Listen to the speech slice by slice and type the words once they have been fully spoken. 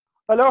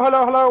Hello,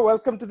 hello, hello.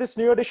 Welcome to this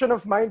new edition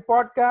of Mind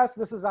Podcast.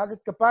 This is Aadit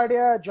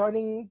Kapadia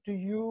joining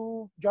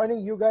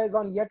you guys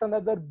on yet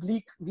another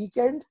bleak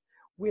weekend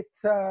with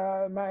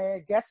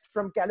my guest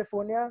from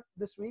California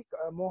this week,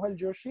 Mohal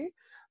Joshi.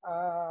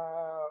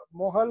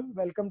 Mohal,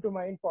 welcome to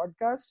Mind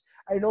Podcast.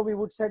 I know we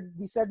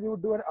said we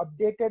would do an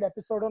updated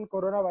episode on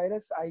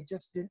coronavirus. I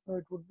just didn't know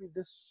it would be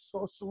this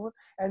so soon.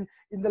 And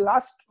in the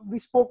last, we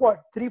spoke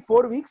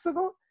 3-4 weeks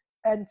ago,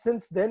 and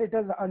since then it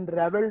has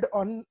unraveled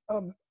on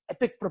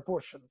epic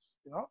proportions,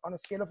 on a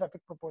scale of epic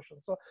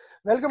proportions. So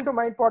welcome to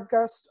Mind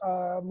Podcast.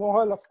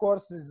 Mohal, of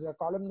course, is a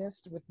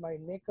columnist with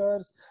Mind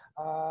Makers,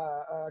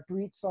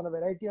 tweets on a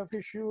variety of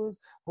issues,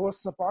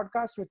 hosts a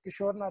podcast with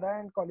Kishore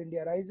Narayan called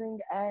India Rising,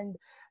 and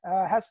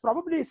has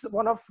probably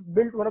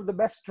built one of the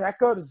best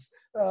trackers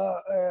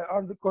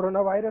on the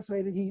coronavirus,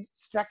 where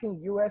he's tracking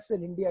US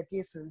and India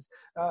cases.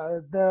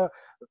 The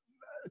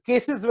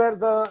cases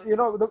where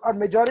our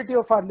majority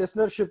of our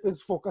listenership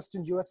is focused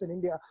in US and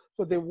India,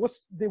 so they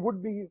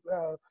would be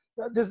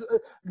this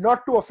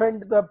not to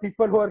offend the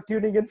people who are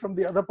tuning in from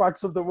the other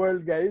parts of the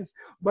world, guys,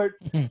 but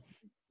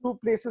two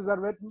places are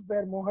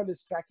where Mohal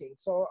is tracking.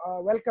 So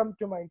welcome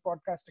to my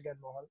podcast again,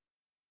 Mohal.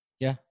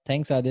 Yeah,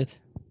 thanks, Aadit.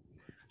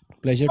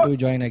 Pleasure to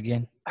join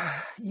again.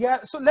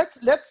 Yeah, so let's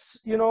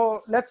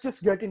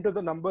just get into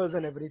the numbers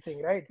and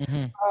everything, right?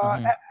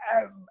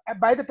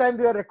 By the time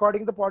we are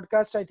recording the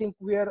podcast, I think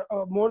we are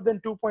more than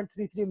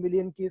 2.33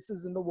 million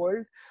cases in the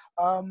world,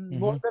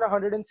 more than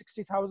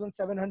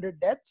 160,700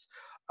 deaths.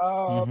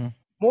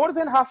 More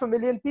than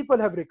 500,000 people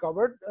have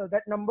recovered.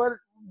 That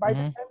number, by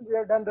the time we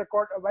are done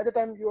by the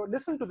time you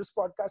listen to this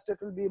podcast, it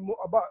will be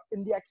about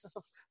in the excess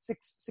of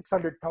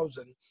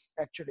 600,000.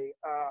 Actually,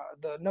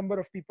 the number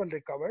of people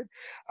recovered.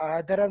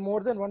 There are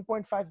more than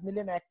 1.5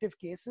 million active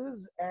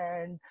cases,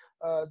 and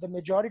the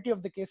majority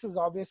of the cases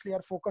obviously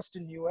are focused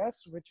in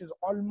US, which is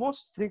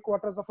almost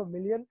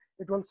 750,000.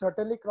 It will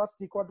certainly cross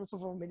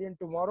 750,000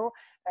 tomorrow,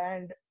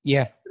 and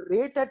the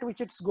rate at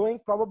which it's going,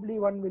 probably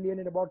 1 million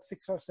in about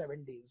 6 or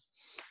 7 days.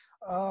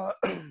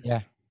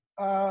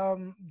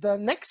 The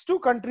next two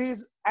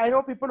countries, I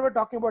know people were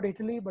talking about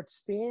Italy, but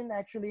Spain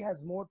actually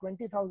has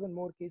 20,000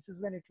 more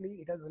cases than Italy.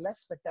 It has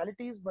less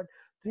fatalities, but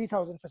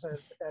 3,000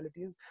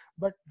 fatalities.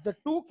 But the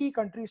two key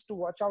countries to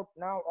watch out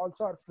now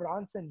also are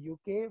France and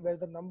UK, where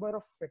the number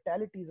of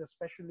fatalities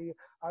especially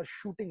are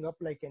shooting up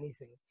like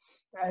anything,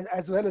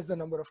 as well as the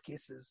number of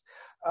cases.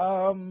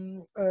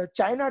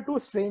 China too,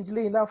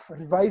 strangely enough,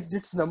 revised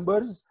its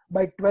numbers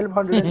by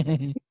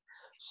 1,200.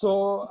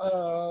 So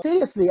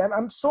seriously,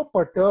 I'm so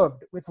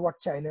perturbed with what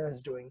China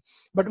is doing,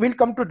 but we'll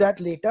come to that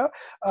later.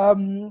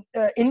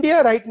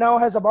 India right now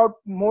has about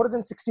more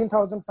than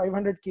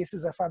 16,500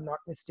 cases, if I'm not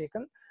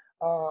mistaken,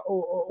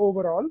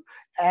 overall,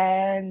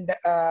 and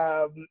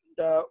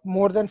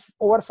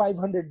over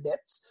 500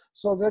 deaths.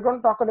 So we're going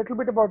to talk a little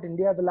bit about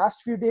India. The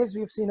last few days,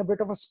 we've seen a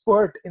bit of a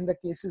spurt in the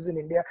cases in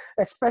India,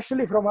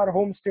 especially from our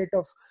home state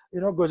of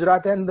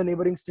Gujarat and the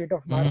neighboring state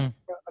of Maharashtra,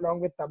 along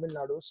with Tamil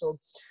Nadu. So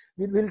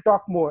we'll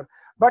talk more.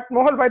 But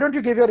Mohal, why don't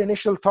you give your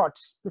initial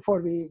thoughts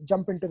before we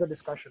jump into the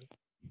discussion?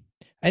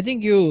 I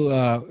think you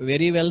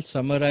very well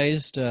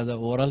summarized the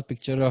overall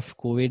picture of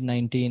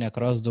COVID-19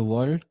 across the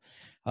world.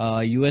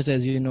 US,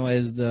 as you know,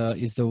 is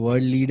the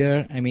world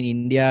leader. I mean,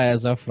 India,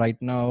 as of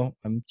right now,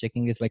 I'm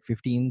checking, is like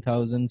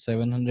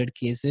 15,700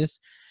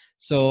 cases.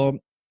 So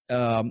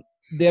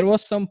there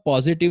was some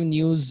positive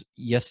news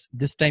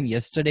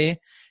yesterday,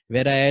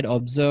 where I had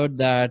observed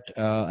that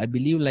I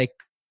believe like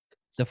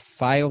the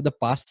 5 of the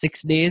past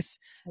 6 days,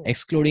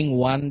 excluding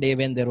one day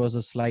when there was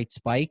a slight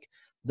spike,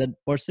 the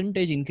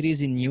percentage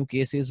increase in new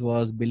cases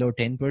was below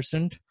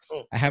 10%.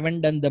 I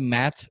haven't done the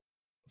math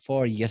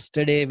for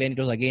yesterday when it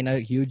was again a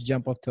huge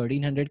jump of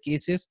 1,300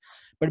 cases,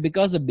 but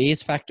because the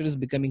base factor is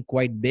becoming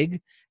quite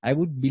big, I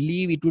would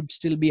believe it would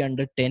still be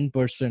under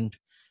 10%.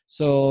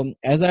 So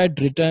as I had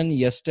written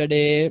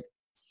yesterday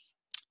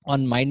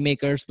on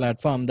Mindmakers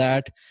platform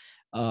that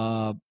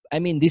I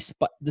mean,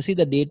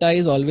 the data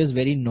is always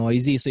very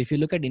noisy. So if you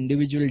look at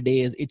individual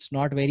days, it's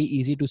not very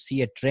easy to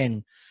see a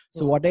trend.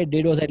 So what I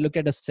did was I looked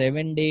at a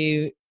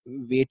 7-day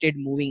weighted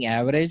moving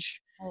average,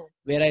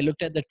 where I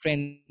looked at the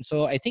trend.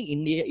 So I think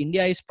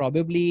India is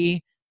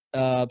probably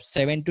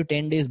 7 to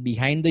 10 days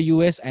behind the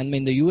US. And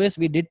in the US,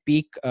 we did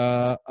peak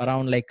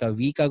around like a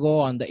week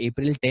ago on the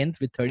April 10th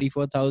with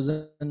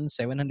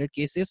 34,700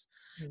 cases.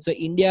 So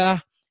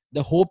India,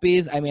 the hope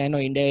is, I mean, I know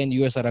India and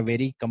US are a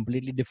very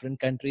completely different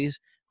countries,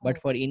 but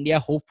for India,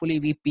 hopefully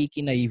we peak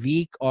in a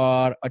week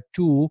or a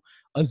two,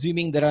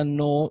 assuming there are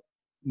no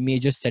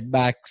major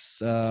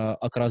setbacks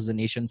across the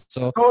nation.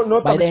 So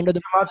by the end of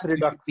the month, we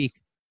should peak.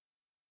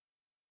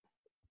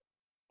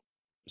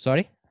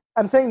 Sorry?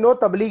 I'm saying no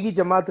Tablighi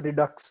Jamaat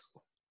redux.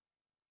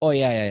 Oh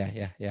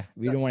yeah.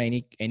 We don't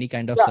want any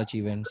kind of such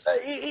events.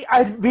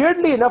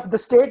 Weirdly enough, the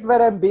state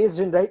where I'm based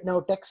in right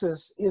now,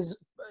 Texas,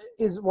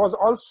 was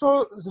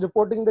also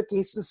reporting the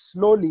cases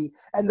slowly,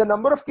 and the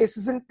number of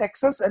cases in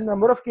Texas and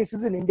number of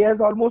cases in India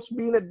has almost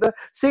been at the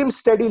same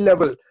steady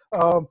level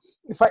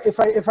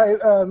If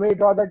I may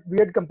draw that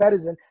weird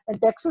comparison,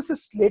 and Texas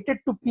is slated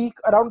to peak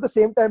around the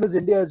same time as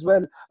India as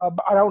well,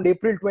 around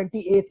April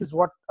 28th is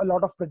what a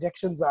lot of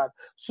projections are.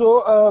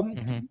 So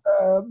Mhm.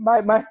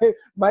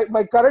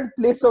 my current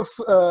place of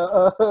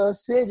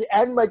sage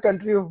and my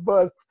country of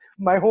birth,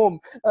 my home,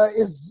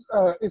 is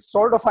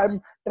sort of,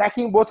 I'm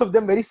tracking both of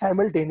them very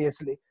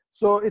simultaneously.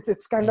 So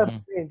it's kind of Mhm.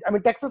 strange. I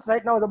mean, Texas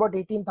right now is about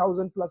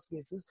 18,000 plus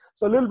cases,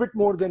 so a little bit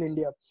more than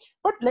India.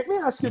 But let me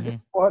ask you this,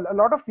 Mhm. Paul. A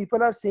lot of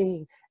people are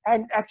saying,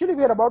 and actually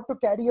we are about to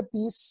carry a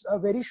piece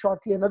very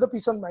shortly, another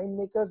piece on Mind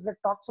Makers that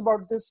talks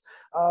about this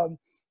um,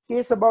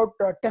 case about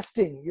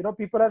testing. You know,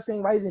 people are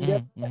saying, why is India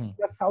Mhm. testing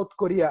Mhm. as South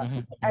Korea?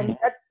 Mhm. And Mhm.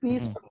 that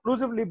piece Mhm.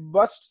 conclusively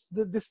busts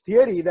this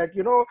theory that,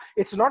 you know,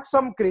 it's not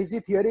some crazy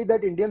theory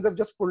that Indians have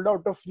just pulled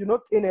out of, you know,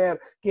 thin air.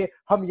 कि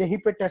हम यहीं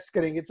पे test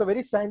करेंगे. It's a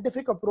very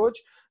scientific approach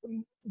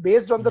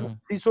based on the Mhm.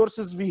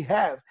 resources we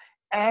have,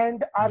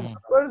 and our Mhm.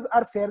 numbers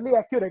are fairly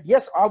accurate.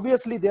 Yes,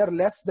 obviously they are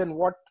less than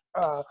what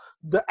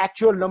the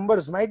actual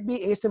numbers might be.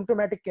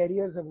 Asymptomatic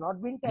carriers have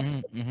not been Mhm.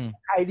 tested. Mhm.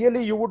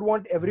 Ideally, you would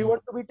want Mhm. everyone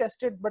to be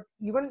tested, but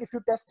even if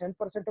you test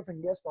 10% of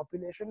India's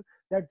population,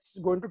 that's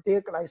going to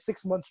take like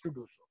 6 months to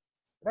do so,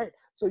 right?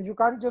 So you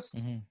can't just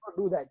Mhm.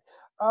 do that.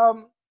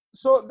 Um,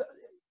 so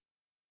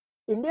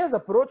India's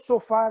approach so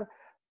far,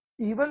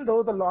 even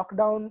though the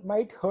lockdown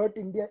might hurt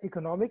India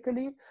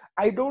economically,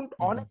 I don't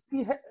Mhm.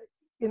 honestly,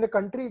 in a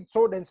country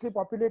so densely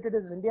populated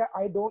as India,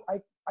 I don't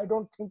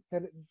think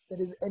there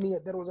was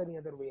any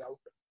other way out.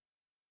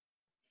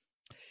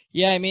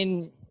 Yeah, I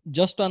mean,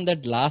 just on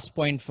that last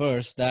point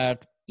first,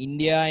 that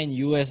India and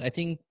US, I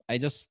think I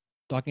just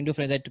talking to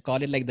friends, I to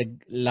call it like the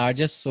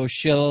largest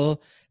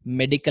social,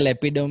 medical,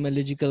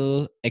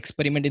 epidemiological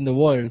experiment in the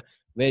world,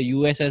 where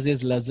US has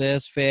this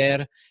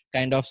laissez-faire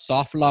kind of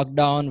soft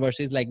lockdown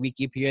versus like we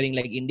keep hearing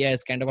like India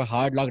is kind of a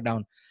hard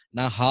lockdown.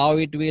 Now, how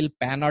it will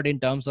pan out in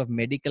terms of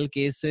medical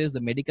cases,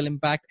 the medical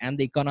impact, and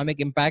the economic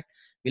impact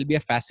will be a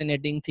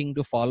fascinating thing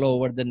to follow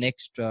over the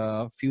next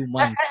few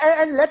months.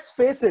 And let's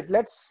face it,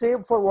 let's say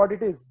for what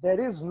it is. There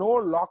is no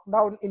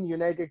lockdown in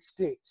United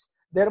States.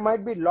 There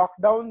might be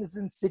lockdowns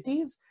in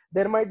cities.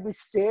 There might be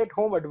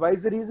stay-at-home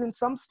advisories in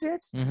some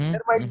states. Mm-hmm,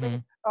 There might be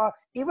mm-hmm,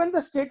 even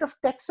the state of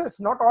Texas.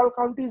 Not all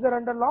counties are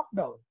under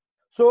lockdown.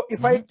 So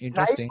if I mm-hmm. drive,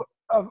 Interesting.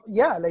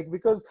 yeah, like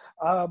because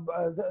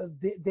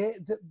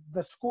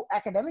the school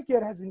academic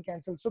year has been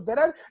cancelled. So there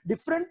are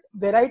different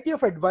variety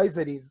of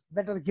advisories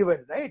that are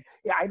given, right?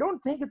 Yeah, I don't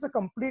think it's a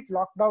complete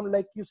lockdown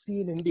like you see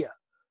in India,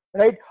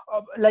 right?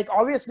 Like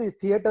obviously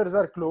theaters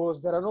are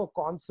closed, there are no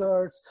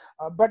concerts,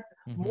 but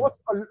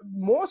Mm-hmm,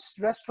 most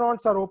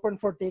restaurants are open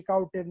for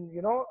takeout and,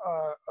 you know,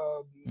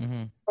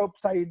 mm-hmm.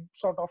 curbside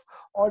sort of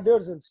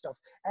orders and stuff.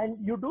 And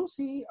you do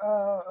see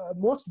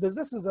most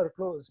businesses are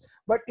closed,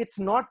 but it's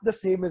not the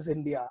same as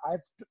India.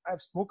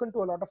 I've spoken to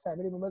a lot of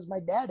family members. My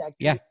dad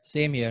Yeah, actually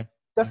same here.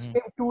 just Mm-hmm.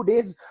 came 2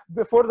 days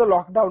before the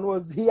lockdown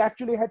was, he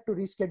actually had to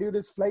reschedule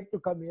his flight to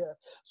come here.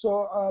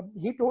 So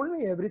he told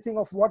me everything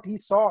of what he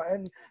saw,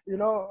 and, you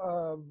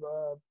know,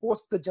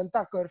 post the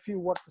Janta curfew,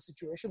 what the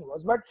situation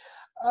was. But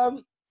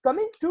um,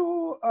 coming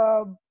to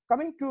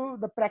coming to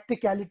the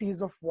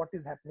practicalities of what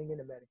is happening in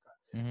America,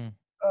 Mm-hmm.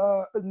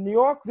 New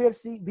York,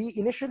 we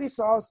initially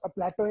saw a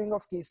plateauing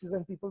of cases,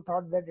 and people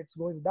thought that it's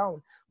going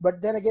down. But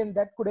then again,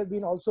 that could have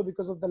been also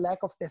because of the lack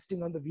of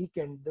testing on the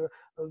weekend.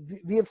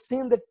 We have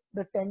seen that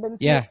the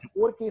tendency of Yeah,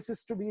 more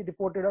cases to be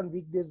reported on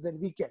weekdays than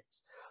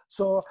weekends.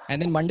 So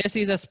and then Monday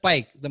sees a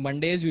spike. The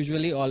Mondays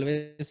usually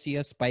always see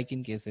a spike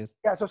in cases.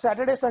 yeah, so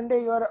Saturday,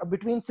 Sunday, you're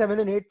between 7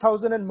 and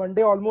 8,000, and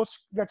Monday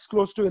almost gets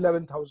close to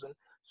 11,000.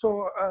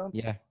 So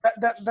Yeah.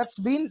 that's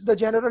been the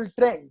general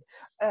trend.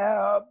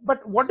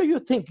 But what do you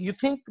think? You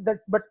think that,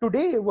 but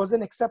today was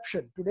an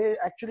exception. Today,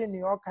 actually, New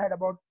York had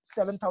about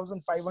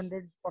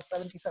 7,500 or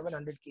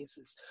 7,700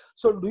 cases.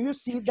 So do you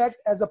see that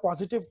as a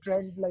positive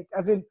trend? Like,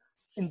 as in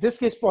this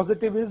case,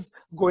 positive is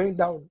going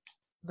down,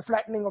 the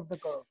flattening of the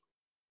curve.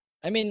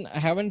 I mean, I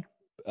haven't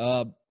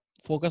uh,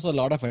 focused a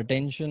lot of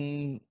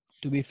attention,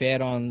 to be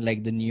fair, on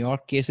like the New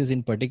York cases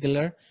in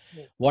particular.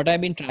 Hmm, What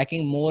I've been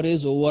tracking more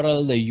is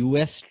overall the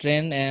US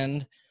trend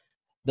and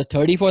the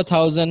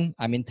 34,000.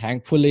 I mean,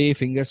 thankfully,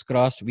 fingers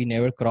crossed, we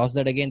never cross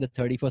that again, the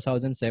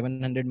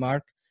 34,700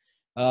 mark.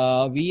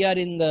 We are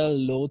in the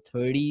low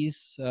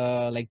 30s,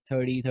 like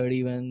 30,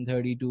 31,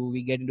 32.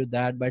 We get into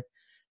that, but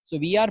so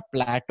we are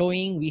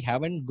plateauing. We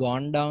haven't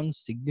gone down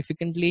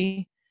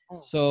significantly. hmm,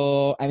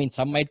 So I mean,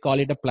 some might call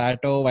it a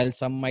plateau, while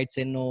some might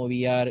say no,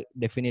 we are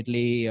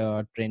definitely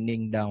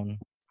trending down.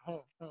 hmm,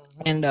 hmm,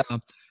 hmm, And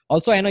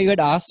also, I know you had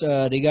asked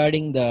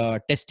regarding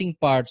the testing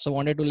part, so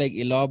wanted to like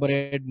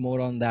elaborate more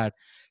on that.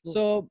 hmm,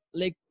 So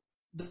like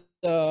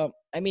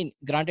I mean,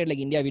 granted, like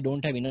India, we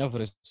don't have enough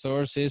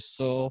resources,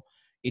 so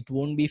it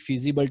won't be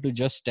feasible to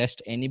just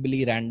test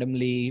anybody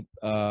randomly,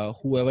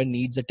 whoever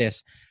needs a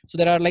test. So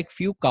there are like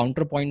few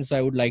counterpoints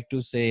I would like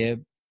to say.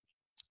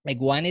 Like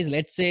one is,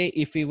 let's say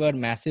if we were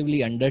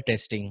massively under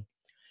testing,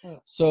 hmm,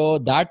 so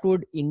that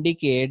would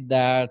indicate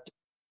that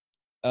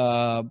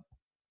uh,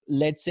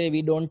 let's say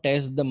we don't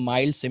test the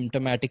mild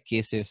symptomatic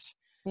cases.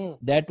 Hmm.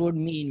 that would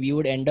mean we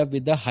would end up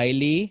with the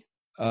highly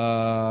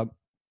uh,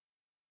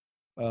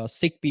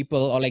 sick people,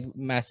 or like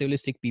massively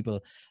sick people.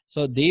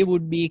 So they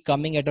would be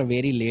coming at a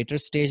very later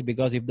stage,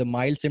 because if the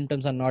mild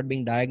symptoms are not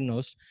being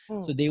diagnosed,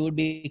 Hmm. so they would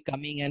be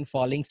coming and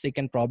falling sick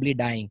and probably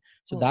dying.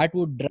 So Hmm. that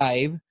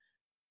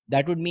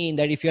would mean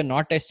that if you're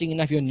not testing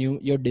enough,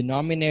 your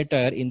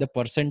denominator in the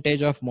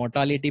percentage of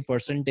mortality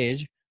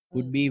percentage Hmm.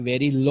 would be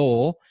very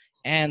low,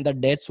 and the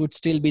deaths would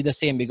still be the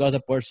same, because the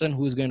person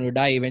who's going to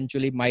die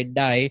eventually might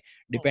die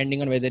Hmm.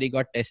 depending on whether he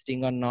got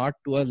testing or not,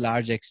 to a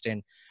large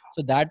extent.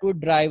 So that would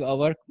drive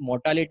our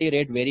mortality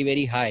rate very,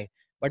 very high.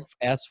 But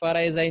as far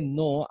as I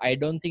know, I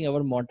don't think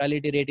our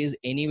mortality rate is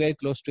anywhere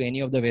close to any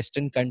of the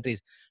Western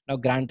countries. Now,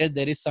 granted,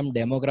 there is some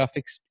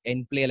demographics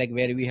in play, like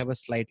where we have a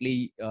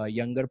slightly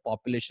younger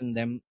population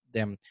than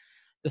them.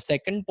 The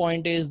second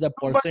point is the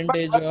But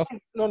percentage of.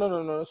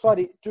 no.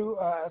 Sorry to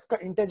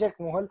interject,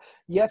 Mohal.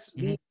 Yes,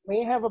 we Mhm,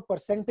 may have a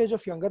percentage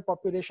of younger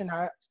population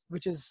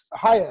which is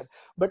higher,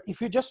 but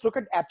if you just look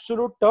at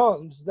absolute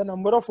terms, the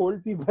number of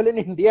old people in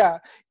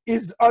India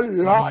is a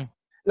lot. mhm.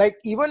 Like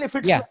even if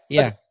it's Yeah, like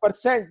yeah.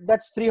 30%,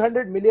 that's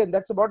 300 million.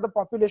 That's about the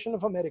population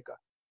of America,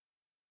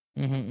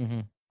 Mhm,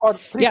 mhm. or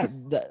Yeah,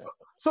 350. the,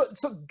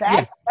 So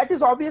yeah. that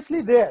is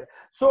obviously there.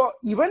 So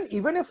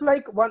even if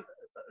like one,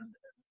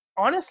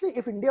 honestly,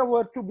 if India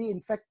were to be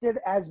infected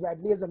as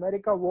badly as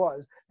America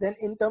was, then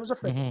in terms of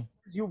Mhm,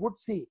 fatalities, you would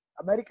see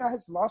America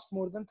has lost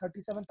more than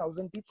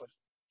 37,000 people,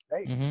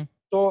 right? mhm,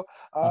 So,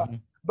 mhm.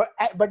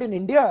 but in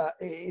India,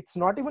 it's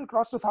not even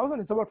close to 1,000.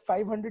 It's about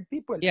 500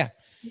 people. Yeah.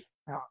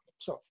 Yeah.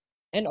 So,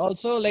 And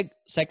also, like,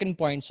 second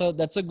point, so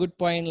that's a good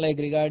point, like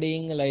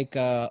regarding like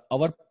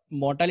our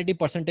mortality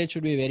percentage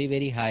should be very,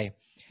 very high.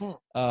 hmm,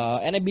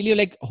 And I believe,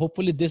 like,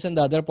 hopefully this and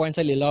the other points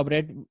I'll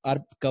elaborate are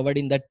covered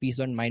in that piece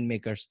on mind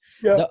makers.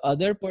 yeah. The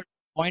other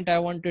point I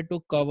wanted to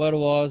cover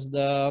was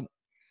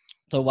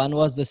so one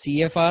was the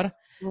CFR.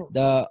 Hmm,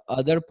 The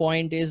other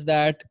point is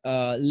that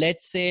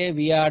let's say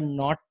we are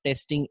not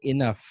testing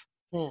enough.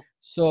 hmm,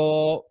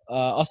 So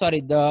oh sorry,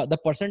 the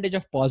percentage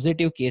of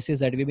positive cases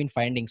that we've been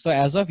finding, so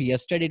as of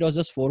yesterday it was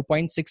just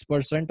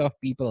 4.6% of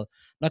people.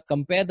 Now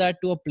compare that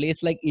to a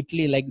place like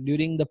Italy, like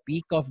during the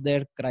peak of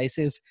their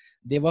crisis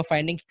they were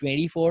finding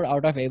 24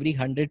 out of every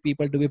 100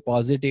 people to be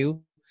positive.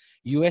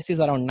 US is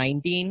around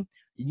 19.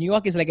 New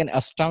York is like an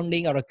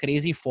astounding or a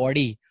crazy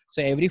 40.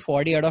 So every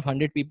 40 out of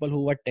 100 people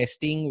who were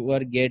testing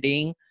were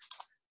getting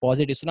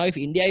positive. So now if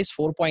India is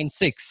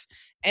 4.6,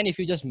 and if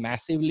you just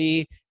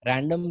massively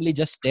randomly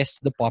just test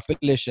the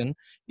population,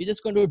 you're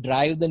just going to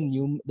drive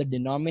the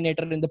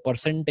denominator in the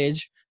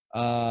percentage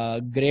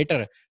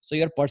greater. So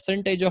your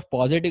percentage of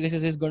positive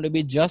cases is going to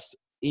be just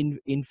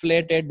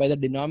inflated by the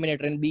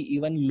denominator and be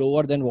even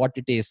lower than what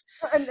it is.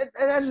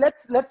 and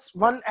let's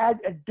one add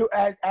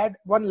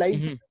one line to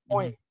Mhm, the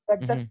point, mhm,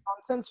 that mhm.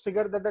 nonsense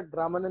figure that the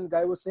Brahmanan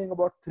guy was saying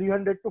about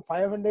 300 to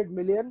 500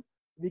 million.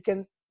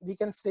 We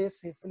can say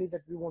safely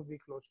that we won't be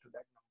close to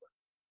that number.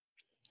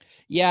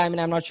 Yeah, I mean,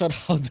 I'm not sure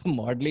how the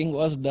modeling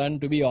was done,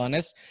 to be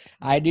honest.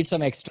 I did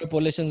some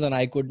extrapolations and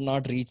I could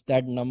not reach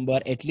that number,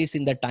 at least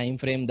in the time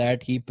frame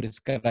that he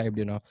prescribed.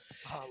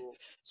 How?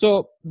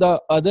 So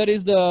the other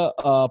is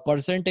the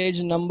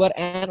percentage number,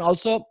 and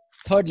also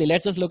thirdly,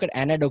 let's just look at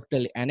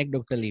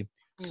anecdotally.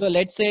 Hmm, So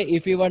let's say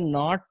if we were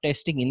not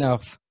testing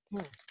enough,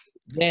 hmm,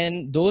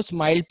 then those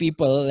mild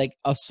people, like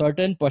a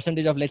certain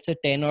percentage of, let's say,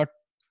 10 or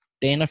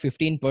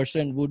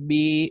 15% would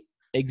be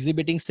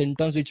exhibiting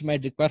symptoms which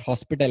might require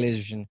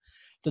hospitalization.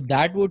 So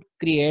that would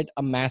create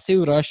a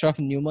massive rush of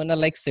pneumonia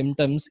like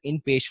symptoms in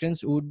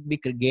patients who would be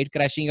gate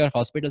crashing your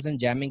hospitals and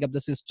jamming up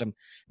the system,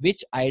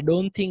 which I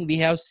don't think we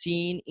have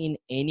seen in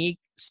any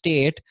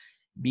state,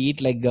 be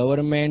it like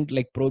government,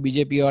 like pro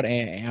BJP, or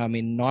I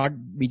mean not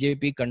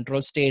BJP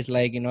control states,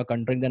 like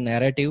controlling the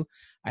narrative.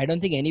 I don't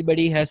think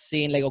anybody has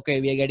seen like,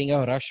 okay, we are getting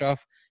a rush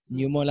of hmm.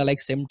 pneumonia like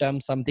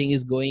symptoms, something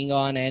is going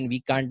on and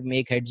we can't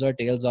make heads or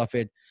tails of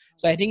it.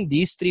 So I think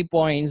these 3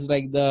 points,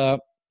 like the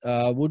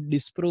would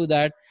disprove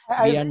that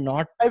I we are wish,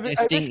 not I wish,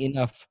 testing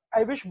enough.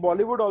 I wish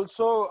Bollywood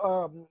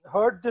also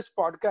heard this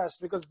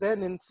podcast, because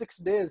then in 6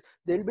 days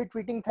they'll be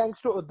tweeting,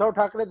 thanks to Uddhav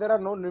Thackeray, there are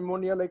no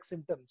pneumonia-like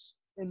symptoms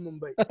in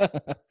Mumbai,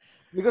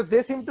 because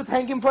they seem to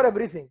thank him for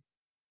everything.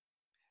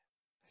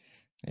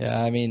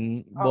 Yeah, I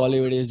mean, Uh,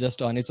 Bollywood is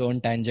just on its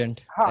own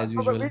tangent as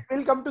but usual.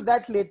 we'll come to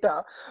that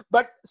later.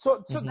 But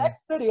so Mhm.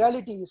 that's the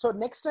reality. So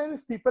next time,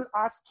 if people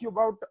ask you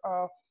about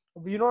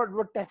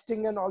about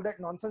testing and all that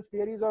nonsense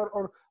theories,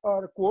 or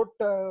quote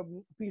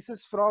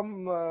pieces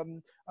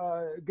from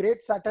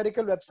great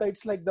satirical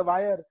websites like The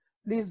Wire,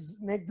 please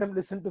make them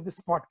listen to this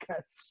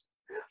podcast.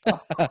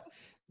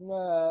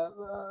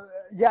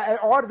 Yeah,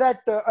 or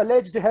that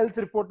alleged health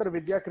reporter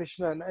Vidya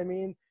Krishnan. I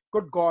mean,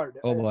 good God.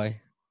 Oh boy.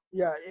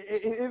 Yeah,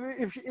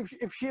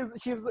 if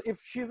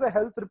she's a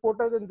health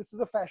reporter, then this is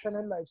a fashion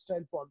and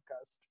lifestyle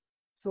podcast.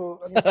 So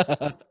I mean,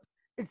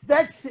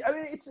 I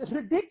mean, it's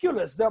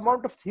ridiculous the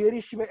amount of theory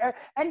she made.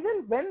 And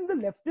then when the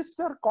leftists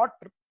are caught,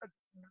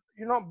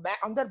 back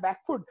on their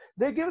back foot,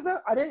 they give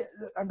the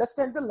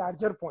understand the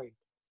larger point.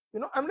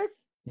 I'm like,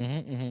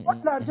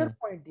 What larger Mhm.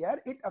 point, yeah?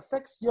 It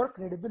affects your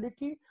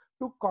credibility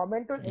to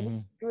comment on any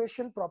Mhm.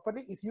 situation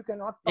properly if you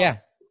cannot talk Yeah.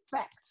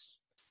 facts.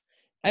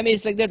 I mean,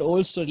 it's like that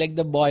old story, like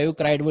the boy who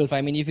cried wolf.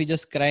 I mean, if you're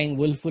just crying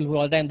wolf, wolf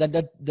all the time,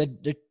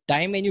 the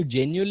time when you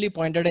genuinely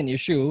point out an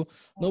issue,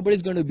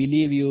 nobody's going to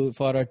believe you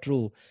for a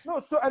true. No,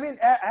 so I mean,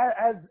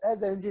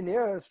 as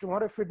engineers,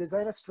 tomorrow if we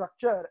design a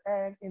structure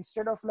and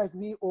instead of like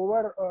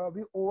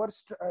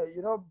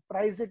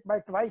price it by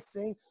twice,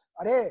 saying,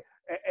 "अरे,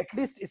 at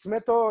least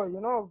इसमें तो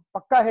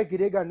पक्का है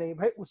गिरेगा नहीं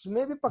भाई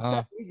उसमें भी पक्का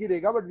Uh, नहीं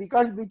गिरेगा but we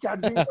can't be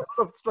charging a lot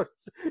of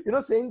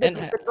structure, saying that and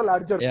look at the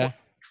larger yeah. point."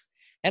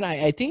 And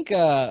I think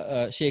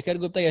Shekhar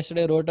Gupta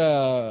yesterday wrote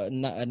a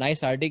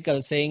nice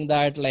article saying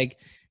that like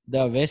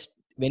the West,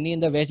 many in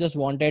the West just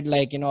wanted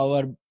like,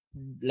 our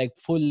like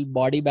full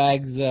body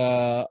bags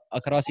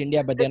across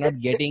India, but they're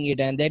not getting it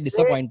and they're They,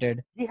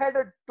 disappointed. he had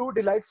two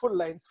delightful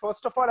lines.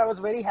 First of all, I was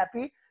very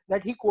happy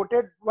that he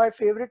quoted my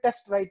favorite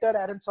test writer,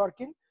 Aaron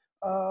Sorkin.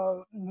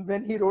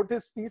 When he wrote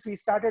his piece, we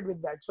started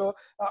with that. So,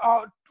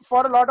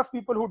 for a lot of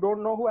people who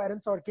don't know who Aaron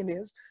Sorkin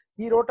is,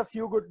 he wrote A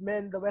Few Good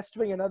Men, The West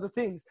Wing, and other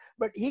things.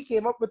 But he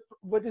came up with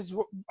what is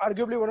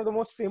arguably one of the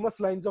most famous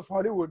lines of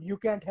Hollywood: "You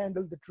can't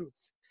handle the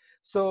truth."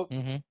 So,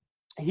 Mm-hmm.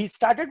 he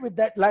started with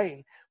that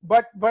line,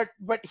 but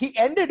he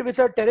ended with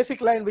a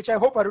terrific line which I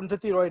hope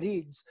Arundhati Roy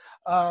reads,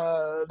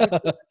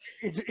 because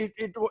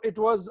it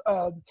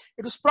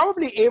was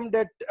probably aimed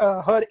at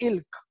her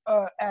ilk,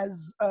 as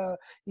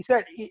he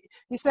said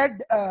he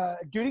said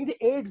during the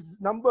AIDS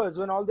numbers,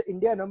 when all the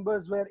India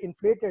numbers were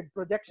inflated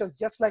projections,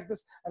 just like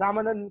this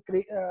Ramanan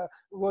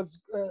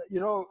was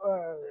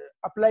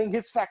applying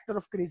his factor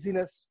of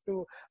craziness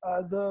to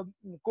the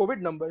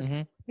COVID numbers.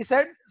 Mm-hmm. He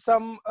said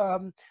some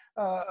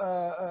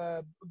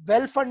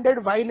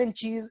well-funded wine and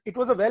cheese. It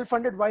was a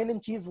well-funded wine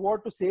and cheese war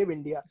to save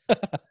India.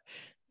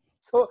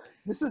 So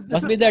this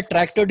Must is be the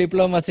track to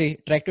diplomacy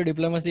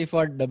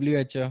for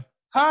WHO.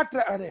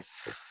 Arre,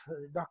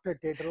 Dr.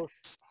 Tedros.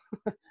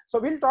 So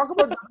we'll talk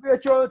about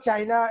WHO,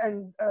 China,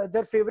 and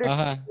their favorite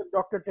Uh-huh.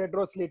 Dr.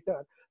 Tedros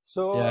later.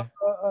 So Yeah.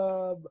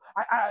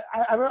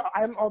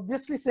 I'm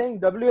obviously saying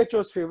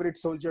WHO's favorite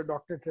soldier,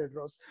 Dr.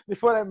 Tedros.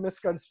 Before I'm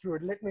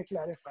misconstrued, let me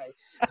clarify.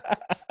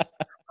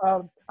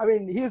 I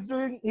mean, he's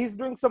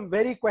doing some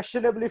very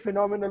questionably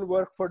phenomenal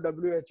work for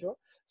WHO.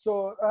 So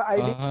I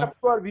leave it Uh-huh. up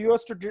to our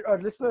viewers our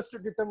listeners to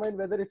determine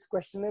whether it's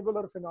questionable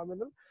or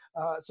phenomenal.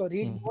 So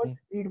Mm-hmm.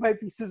 read my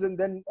pieces, and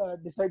then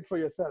decide for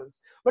yourselves.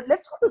 But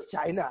let's go to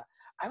China.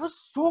 I was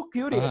so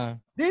curious. Uh-huh.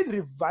 They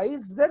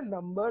revised their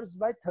numbers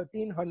by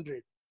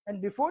 1300,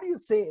 and before you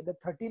say that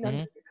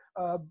 1300,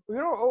 Mm-hmm.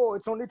 oh,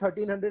 it's only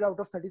 1300 out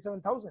of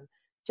 37,000.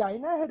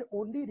 China had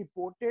only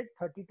reported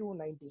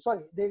 3290.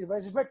 Sorry, they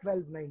revised it by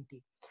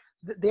 1290.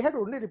 They had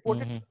only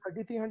reported Mm-hmm.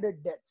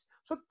 3300 deaths.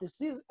 So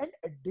this is an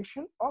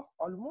addition of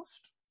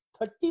almost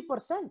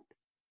 30%.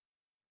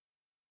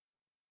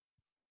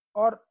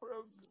 Or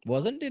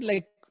Wasn't it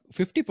like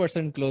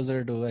 50%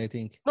 closer to, I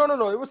think?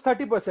 no, it was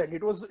 30%.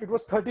 It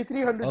was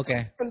 3300,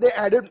 Okay. and they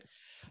added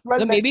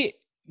So 1290.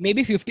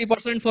 maybe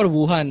 50% for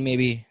Wuhan,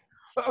 maybe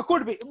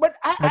Could be, but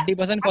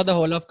 30% for the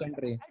whole of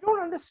country. I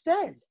don't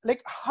understand.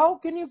 Like, how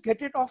can you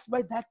get it off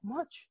by that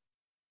much?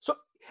 So,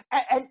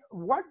 and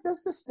what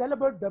does this tell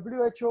about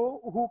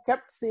WHO, who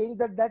kept saying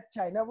that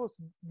China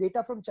was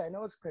data from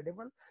China was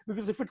credible?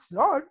 Because if it's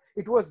not,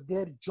 it was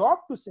their job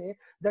to say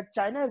that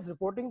China is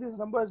reporting these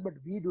numbers, but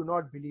we do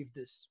not believe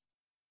this.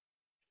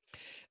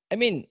 I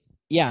mean,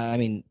 yeah, I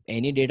mean,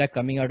 any data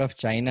coming out of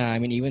China, I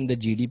mean, even the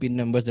GDP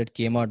numbers that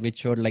came out, which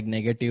showed like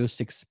negative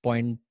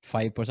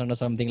 6.5% or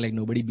something, like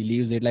nobody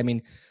believes it. I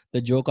mean, the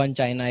joke on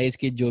China is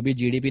कि जो भी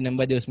GDP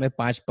number दे उसमें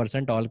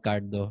 5% all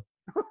काट दो.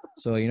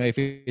 So, if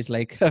it's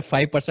like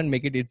 5%,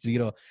 make it's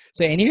zero.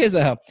 So anyways,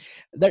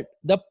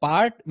 the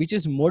part which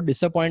is more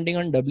disappointing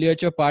on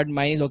WHO part,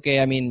 mine is okay.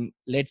 I mean,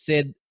 let's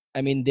say,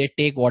 I mean, they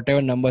take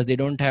whatever numbers, they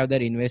don't have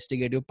their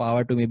investigative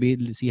power to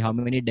maybe see how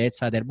many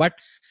deaths are there. But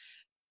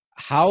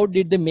how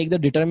did they make the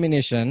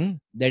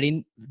determination that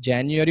in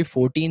January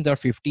 14th or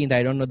 15th,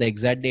 I don't know the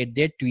exact date,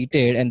 they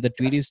tweeted, and the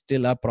tweet Yes. is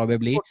still up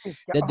probably, Yeah.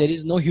 that there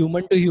is no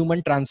human to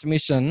human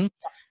transmission,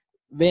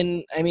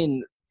 when, I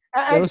mean,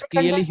 there And, was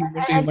clearly human to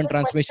and human they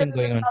transmission questioned the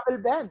going on.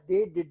 travel ban.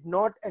 They did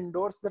not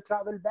endorse the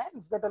travel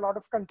bans that a lot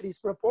of countries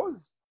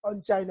proposed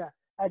on China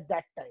at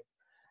that time.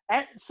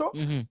 And so,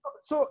 Mhm.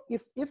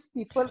 if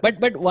people,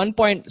 But one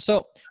point,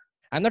 so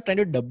I'm not trying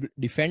to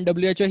defend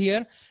WHO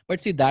here,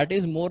 but see, that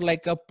is more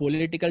like a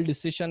political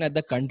decision at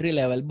the country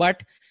level.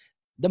 But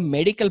the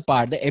medical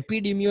part, the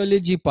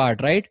epidemiology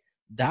part, right,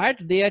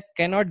 that they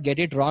cannot get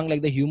it wrong,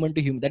 like the human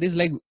to human. That is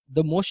like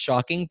the most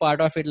shocking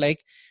part of it.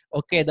 Like,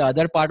 okay, the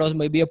other part was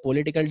maybe a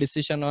political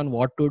decision on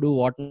what to do,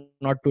 what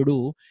not to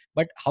do,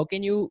 but how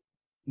can you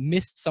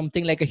miss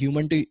something like a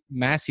human to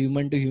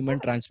human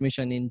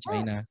transmission in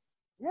China? yes,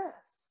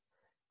 yes,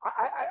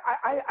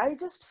 I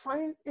just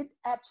find it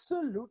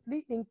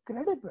absolutely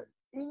incredible,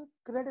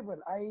 incredible.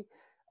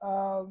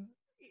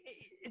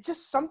 It's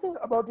just something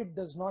about it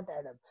does not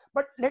add up.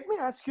 But let me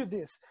ask you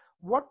this: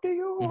 What do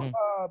you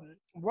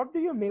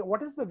Mhm. make?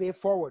 What is the way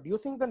forward? Do you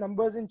think the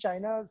numbers in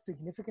China are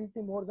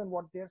significantly more than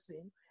what they're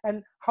saying,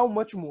 and how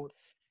much more?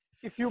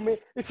 If you want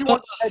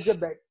to hedge a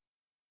bet.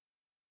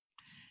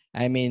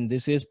 I mean,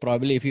 this is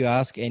probably if you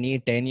ask any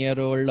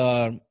 10-year-old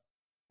or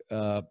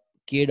uh,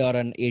 kid or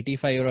an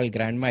 85-year-old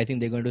grandma, I think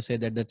they're going to say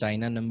that the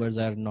China numbers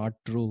are not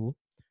true.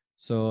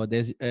 So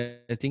there's,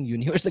 I think,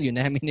 universal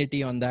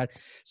unanimity on that.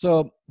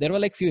 So there were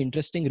like few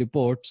interesting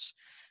reports.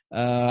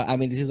 I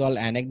mean, this is all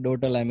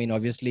anecdotal. I mean,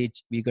 obviously,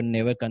 we could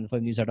never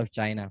confirm news out of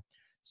China.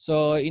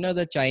 So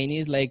the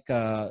Chinese, like,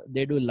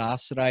 they do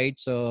last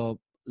rites. So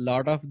a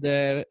lot of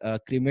their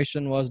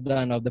cremation was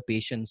done of the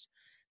patients.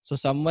 So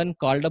someone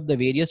called up the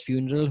various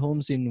funeral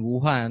homes in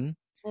Wuhan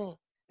Mm,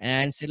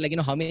 and said, like,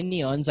 how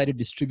many urns are you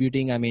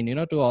distributing, I mean,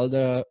 to all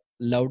the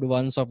loved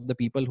ones of the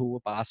people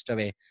who passed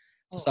away.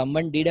 So mm.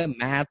 someone did a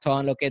math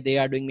on, okay, they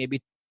are doing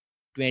maybe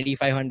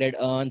 2500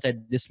 urns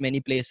at this many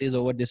places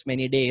over this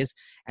many days,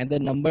 and the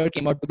number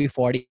came out to be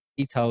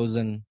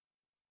 40,000.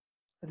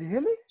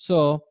 Really?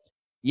 So,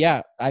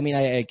 yeah, I mean,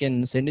 I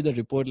can send you the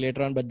report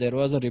later on, but there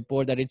was a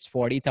report that it's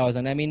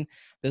 40,000. I mean,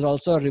 there's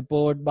also a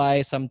report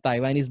by some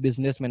Taiwanese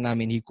businessman. I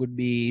mean, he could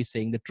be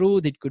saying the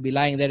truth, it could be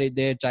lying,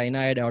 that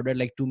China had ordered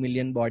like 2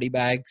 million body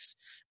bags,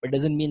 but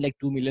doesn't mean like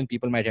 2 million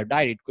people might have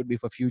died. It could be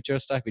for future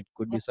stuff, it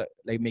could be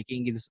like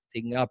making this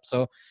thing up.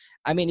 So,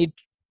 I mean, it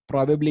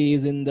probably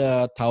is in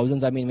the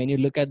thousands. I mean, when you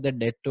look at the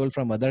death toll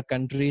from other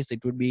countries,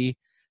 it would be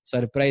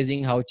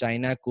surprising how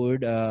China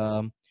could.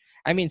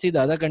 I mean, see, the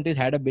other countries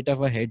had a bit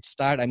of a head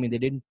start. I mean, they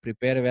didn't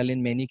prepare well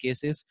in many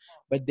cases,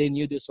 but they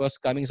knew this was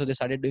coming, so they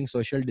started doing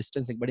social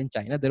distancing. But in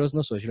China, there was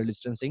no social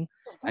distancing.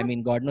 I Exactly.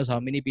 mean, God knows how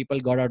many people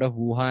got out of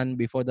Wuhan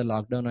before the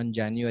lockdown on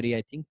January,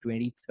 I think,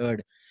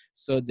 23rd.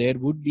 So there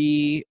would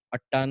be a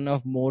ton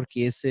of more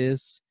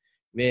cases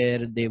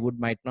where they would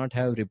might not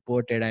have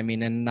reported. I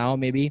mean, and now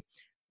maybe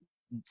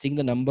seeing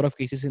the number of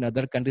cases in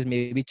other countries,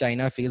 maybe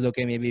China feels,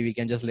 okay, maybe we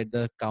can just let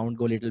the count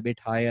go a little bit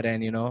higher,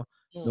 and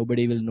Mm,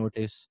 nobody will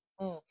notice.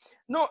 mm.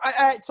 No,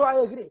 I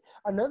agree.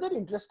 Another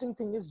interesting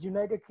thing is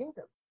United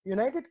Kingdom.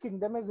 United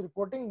Kingdom is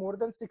reporting more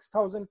than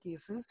 6,000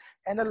 cases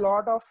and a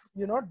lot of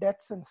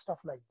deaths and stuff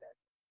like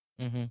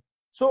that. Hmm.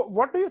 So,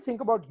 what do you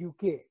think about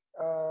UK?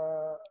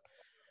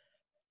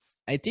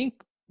 I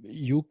think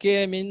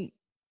UK, I mean,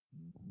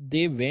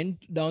 they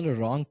went down the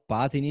wrong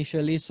path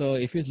initially. So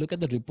if you look at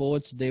the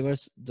reports, they were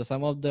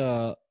some of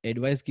the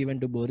advice given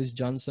to Boris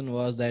Johnson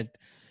was that,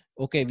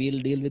 okay,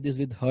 we'll deal with this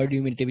with herd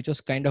immunity, which was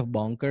kind of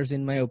bonkers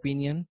in my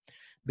opinion,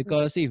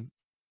 because if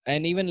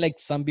and even like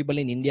some people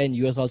in India and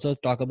US also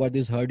talk about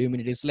this herd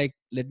immunity. So like,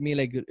 let me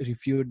like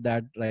refute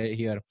that right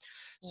here.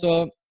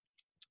 So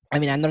I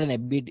mean, I'm not an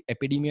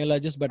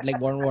epidemiologist, but like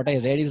what I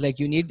read is like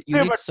you Yeah, need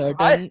but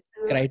why? certain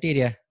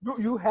criteria.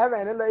 You have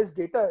analyzed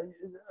data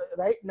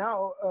right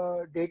now.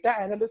 Data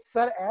analysts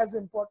are as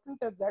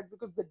important as that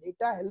because the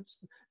data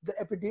helps the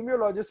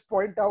epidemiologists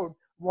point out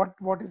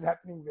what is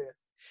happening there.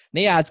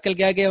 नहीं आजकल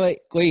क्या कि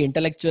कोई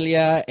intellectual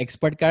या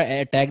expert का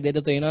tag दे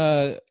दो तो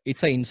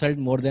it's a insult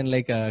more than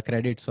like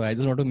credit so I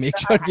just want to make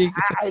I, sure कि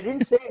I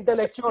didn't say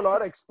intellectual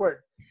or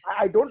expert.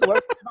 I don't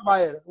work with the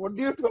wire. What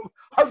do you?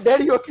 How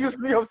dare you accuse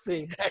me of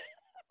saying that?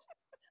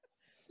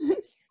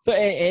 so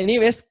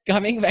anyways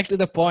coming back to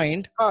the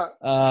point Uh,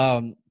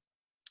 um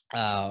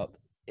uh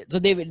so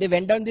they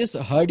went down this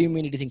herd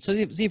immunity thing. So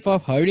see, for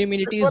herd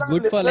immunity before is our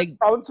good for listeners like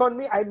pounce on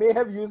me, I may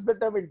have used the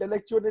term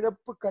intellectual in a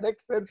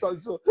correct sense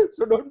also.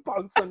 So don't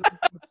pounce on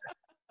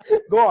me.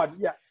 Go on.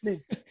 Yeah,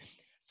 please.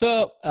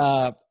 so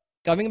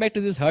coming back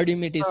to this herd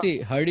immunity, Uh, see,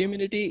 herd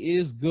immunity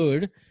is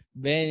good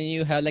when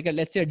you have like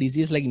let's say a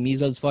disease like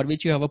measles for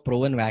which you have a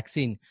proven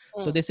vaccine.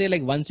 So mm, they say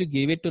like once you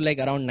give it to like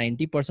around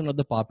 90% of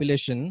the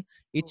population,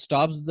 it mm,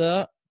 stops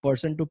the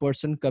person to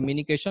person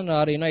communication,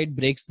 or it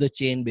breaks the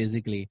chain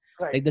basically,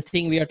 right, like the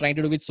thing we are trying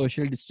to do with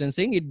social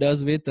distancing, it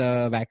does with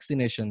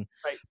vaccination.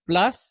 right,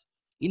 Plus,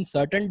 in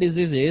certain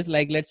diseases,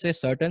 like let's say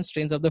certain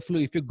strains of the flu,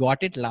 if you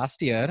got it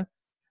last year,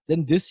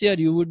 then this year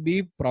you would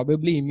be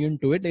probably immune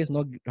to it. There's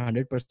no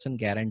 100%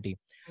 guarantee.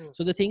 mm,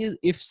 So the thing is,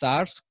 if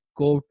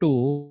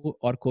SARS-CoV-2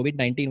 or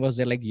COVID-19 was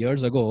there like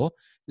years ago,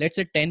 let's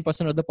say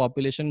 10% of the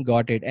population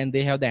got it and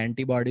they have the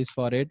antibodies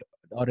for it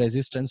or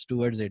resistance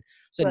towards it.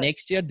 So right.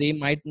 next year they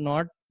might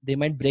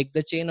break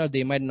the chain or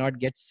they might not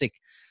get sick.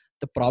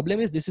 The problem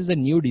is this is a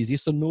new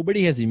disease, so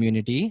nobody has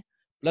immunity.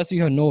 Plus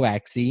you have no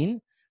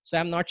vaccine. So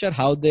I'm not sure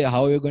how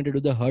you're going to do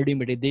the herd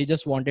immunity. They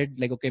just wanted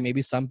like, okay,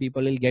 maybe some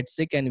people will get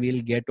sick and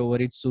we'll get over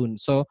it soon.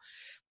 So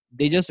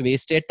they just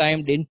wasted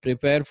time, didn't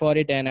prepare for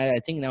it, and I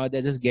think now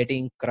they're just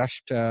getting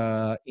crushed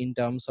in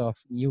terms of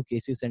new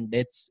cases and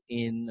deaths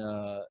in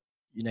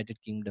United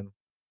Kingdom.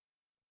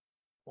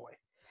 Boy.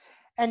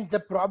 And the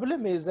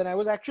problem is, and I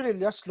was actually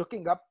just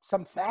looking up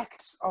some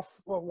facts of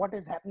what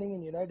is happening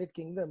in United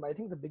Kingdom. I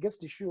think the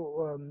biggest issue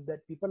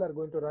that people are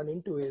going to run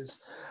into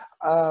is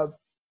uh,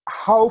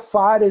 how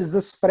far is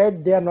the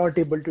spread. They are not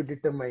able to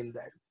determine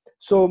that.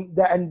 So,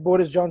 and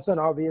Boris Johnson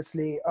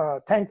obviously,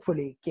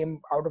 thankfully,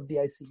 came out of the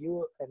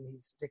ICU and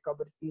he's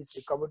recovered. He's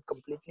recovered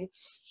completely.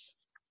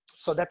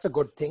 So that's a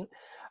good thing.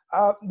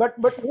 But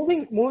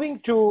moving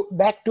to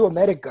back to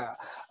America,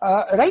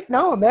 right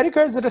now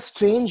America is at a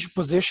strange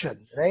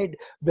position, right?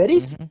 Very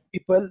few Mm-hmm.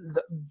 people.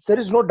 There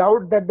is no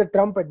doubt that the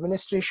Trump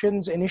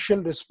administration's initial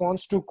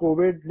response to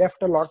COVID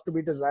left a lot to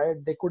be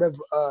desired. They could have,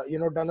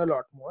 done a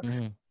lot more.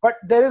 Mm-hmm. But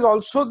there is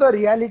also the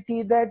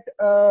reality that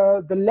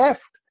the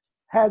left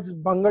has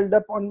bungled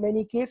up on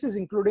many cases,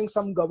 including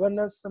some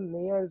governors, some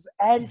mayors,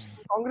 and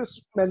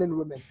congressmen and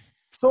women.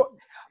 So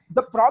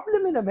the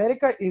problem in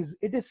America is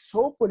it is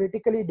so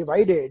politically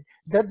divided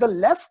that the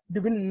left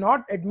will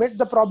not admit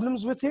the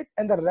problems with it,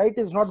 and the right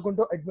is not going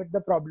to admit the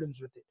problems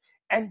with it.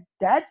 And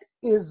that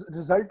is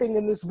resulting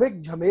in this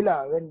big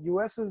jhamela when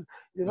US is,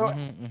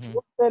 Mm-hmm. Mm-hmm.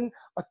 more than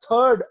a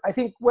third. I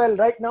think, well,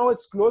 right now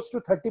it's close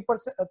to 30%,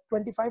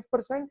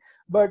 25%,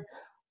 but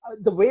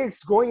the way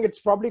it's going,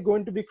 it's probably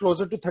going to be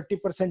closer to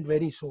 30%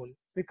 very soon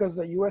because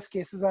the US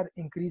cases are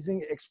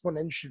increasing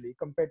exponentially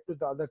compared to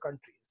the other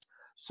countries.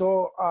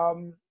 So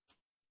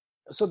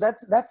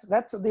that's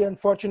the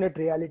unfortunate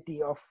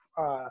reality of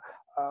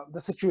the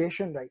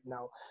situation right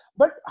now.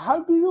 But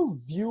how do you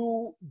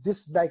view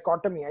this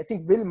dichotomy? I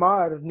think Bill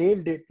Maher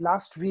nailed it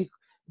last week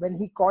when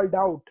he called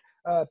out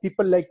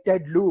people like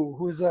Ted Lieu,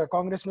 who's a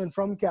congressman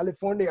from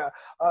California,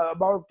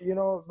 about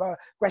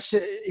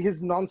question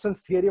his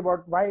nonsense theory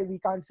about why we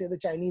can't say the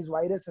Chinese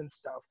virus and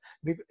stuff.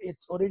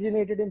 It's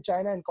originated in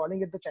China, and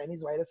calling it the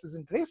Chinese virus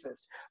isn't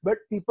racist. But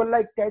people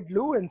like Ted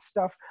Lieu and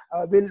stuff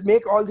will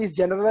make all these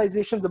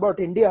generalizations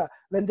about India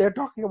when they're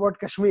talking about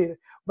Kashmir,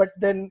 but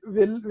then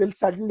will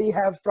suddenly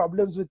have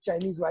problems with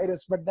Chinese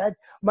virus. But that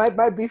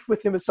my beef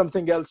with him is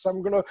something else. So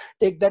I'm going to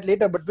take that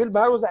later. But Bill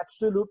Maher was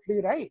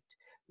absolutely right.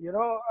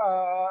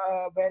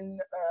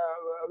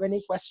 When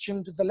he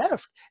questioned the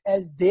left,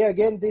 and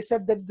they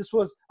said that this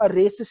was a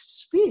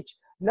racist speech.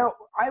 Now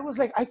I was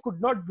like, I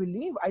could not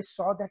believe I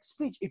saw that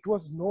speech. It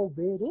was no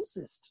way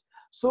racist.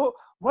 So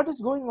what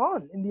is going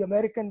on in the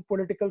American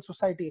political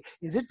society?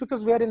 Is it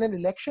because we are in an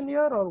election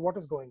year, or what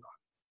is going on?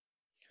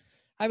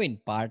 I mean,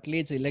 partly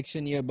it's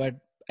election year, but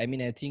I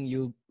mean, I think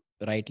you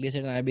rightly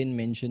said, and I've been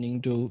mentioning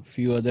to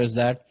few others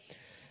that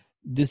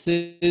this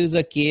is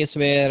a case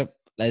where,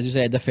 as you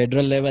say, at the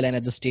federal level and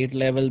at the state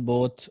level,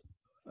 both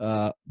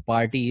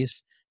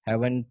parties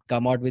haven't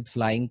come out with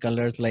flying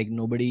colors. Like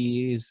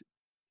nobody is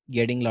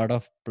getting a lot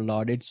of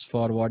plaudits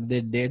for what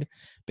they did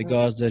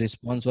because the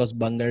response was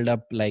bungled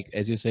up, like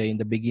as you say, in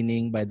the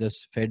beginning by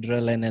this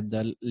federal and at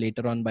the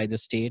later on by the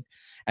state.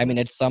 I mean,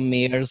 at some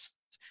mayors,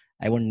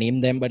 I won't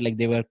name them, but like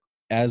they were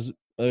as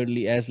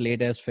early as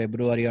late as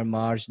February or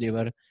March, they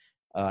were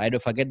I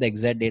don't forget the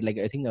exact date, like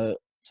I think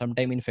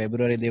sometime in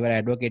February they were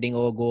advocating,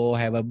 oh, go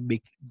have a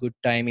big good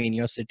time in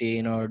your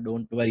city,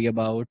 don't worry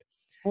about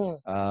Hmm.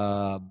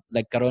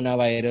 like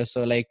coronavirus.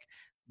 So like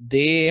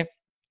they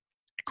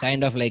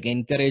kind of like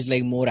encourage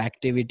like more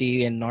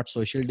activity and not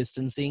social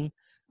distancing.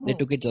 They Hmm.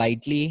 took it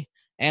lightly.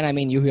 And I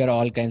mean, you hear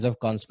all kinds of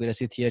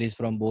conspiracy theories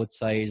from both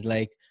sides,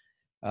 like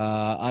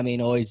I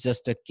mean, oh, it's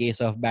just a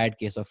bad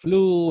case of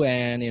flu,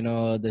 and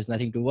there's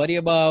nothing to worry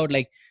about.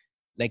 Like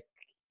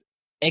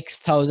X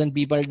thousand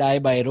people die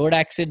by road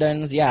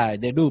accidents. Yeah,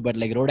 they do, but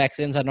like road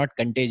accidents are not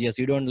contagious.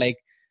 You don't like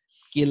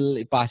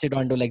pass it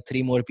on to like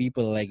three more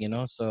people,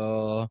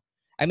 so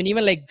I mean,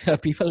 even like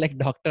people like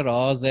Dr.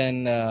 Oz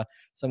and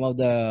some of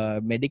the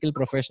medical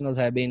professionals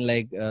have been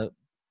like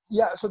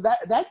Yeah, so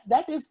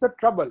that is the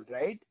trouble,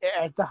 right,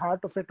 at the heart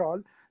of it all,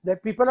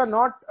 that people are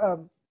not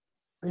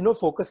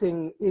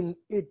focusing in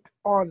it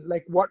on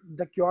like what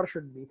the cure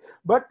should be.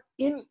 But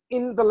in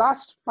the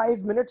last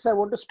 5 minutes, I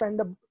want to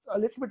spend a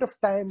little bit of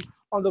time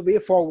on the way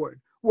forward.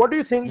 What do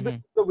you think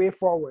mhm, the way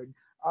forward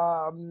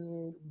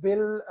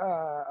will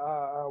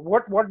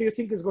what do you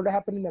think is going to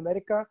happen in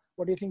America?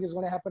 What do you think is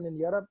going to happen in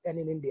Europe and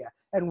in India,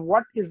 and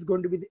what is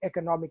going to be the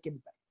economic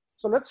impact?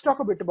 So let's talk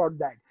a bit about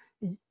that.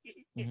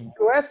 mhm,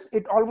 US,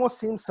 it almost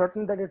seems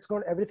certain that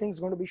everything's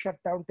going to be shut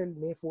down till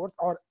May 4th,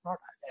 or not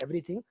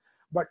everything,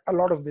 but a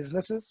lot of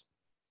businesses,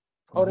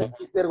 or at mhm,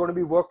 least they're going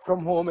to be work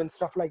from home and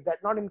stuff like that,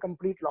 not in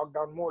complete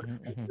lockdown mode.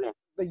 mhm, mhm,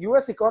 The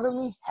US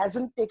economy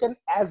hasn't taken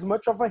as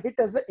much of a hit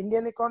as the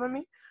Indian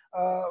economy,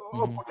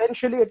 or mhm.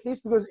 potentially, at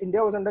least because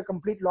India was under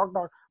complete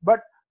lockdown.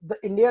 But the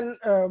Indian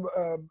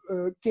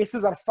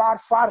cases are far,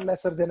 far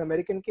lesser than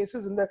American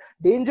cases, and the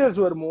dangers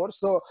were more.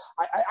 So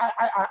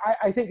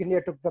I think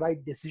India took the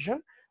right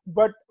decision.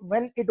 But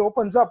when it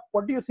opens up,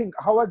 what do you think?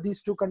 How are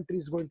these two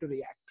countries going to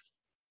react?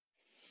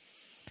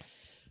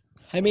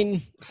 I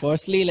mean,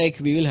 firstly, like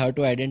we will have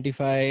to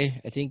identify,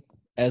 I think,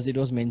 as it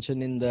was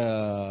mentioned in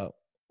the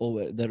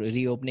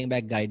reopening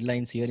back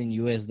guidelines here in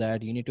US,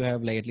 that you need to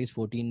have like at least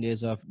 14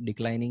 days of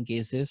declining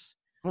cases.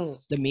 Hmm.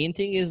 The main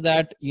thing is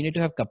that you need to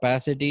have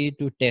capacity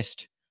to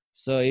test.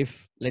 So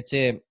if let's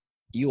say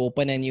you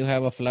open and you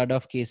have a flood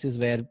of cases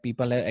where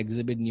people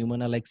exhibit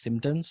pneumonia like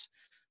symptoms,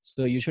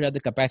 so you should have the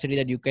capacity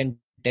that you can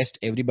test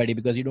everybody,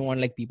 because you don't want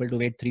like people to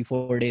wait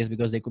 3-4 days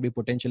because they could be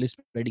potentially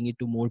spreading it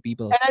to more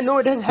people. And I know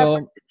it has So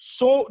happened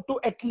so to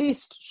at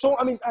least, so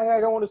I mean, I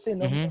don't want to say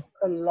number, mhm,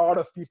 a lot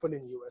of people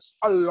in US,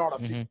 a lot of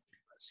people mhm. in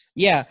US.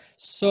 Yeah,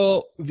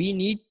 so we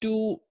need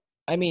to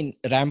I mean,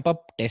 ramp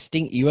up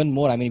testing even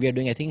more. I mean, we are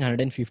doing, I think,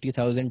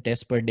 150,000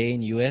 tests per day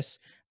in US,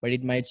 but No,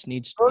 no,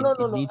 no, it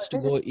no. I needs to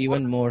think it's go more.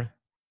 even more.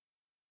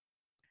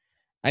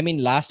 I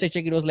mean, last I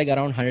checked, it was like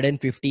around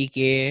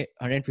 150K,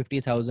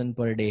 150,000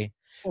 per day.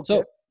 Okay.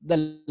 So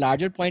the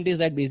larger point is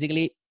that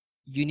basically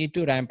you need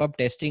to ramp up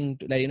testing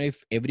to, like,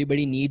 if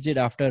everybody needs it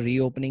after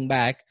reopening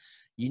back,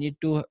 you need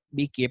to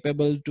be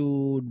capable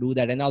to do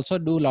that, and also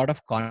do a lot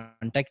of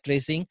contact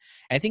tracing.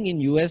 I think in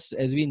US,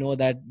 as we know,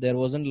 that there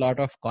wasn't a lot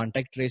of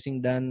contact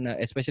tracing done,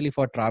 especially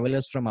for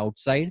travelers from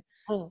outside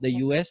Hmm, the hmm.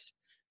 US.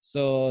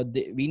 So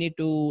we need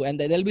to, and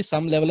there'll be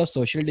some level of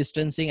social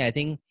distancing. I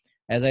think,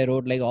 as I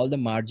wrote, like all the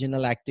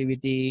marginal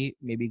activity,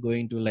 maybe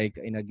going to, like,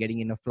 getting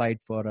in a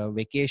flight for a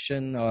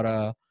vacation, or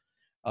a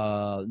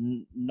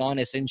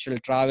non-essential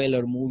travel,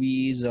 or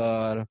movies,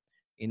 or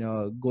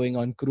going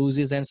on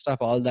cruises and stuff.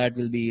 All that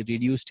will be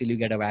reduced till you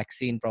get a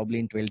vaccine, probably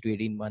in 12 to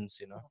 18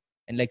 months.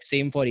 And like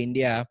same for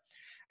India.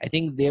 I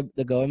think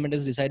the government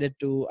has decided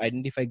to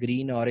identify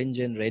green, orange,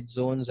 and red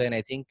zones, and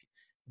I think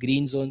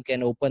green zone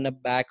can open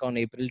up back on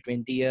April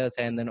 20th,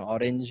 and then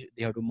orange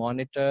they have to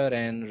monitor,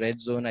 and red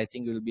zone I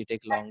think will be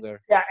take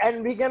longer. Yeah,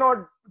 and we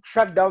cannot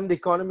shut down the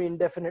economy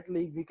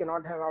indefinitely. We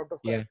cannot have out of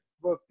Yeah.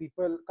 work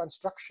people.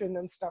 Construction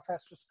and stuff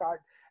has to start.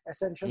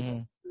 Essential Hmm.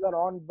 services are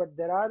on, but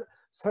there are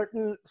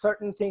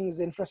certain things,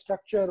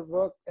 infrastructure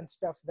work and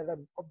stuff, that are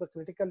of the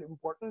critical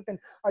important, and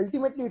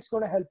ultimately it's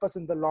going to help us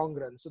in the long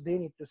run. So they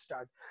need to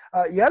start.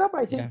 Europe,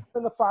 I think, Yeah. is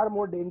in a far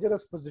more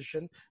dangerous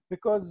position,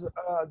 because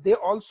they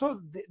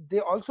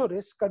also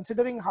risk,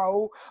 considering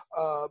how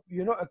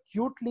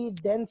acutely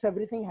dense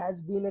everything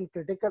has been, and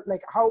critical,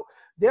 like how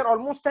they're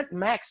almost at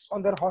max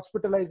on their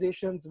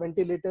hospitalizations,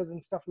 ventilators,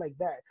 and stuff like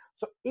that.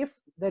 So if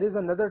there is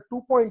another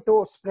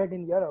 2.0 spread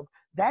in Europe,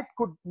 that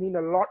could mean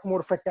a lot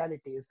more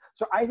fatalities.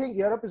 So I think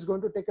Europe is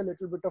going to take a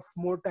little bit of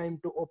more time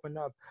to open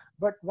up.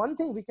 But one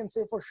thing we can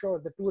say for sure,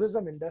 the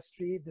tourism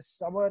industry this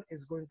summer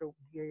is going to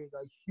be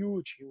a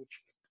huge.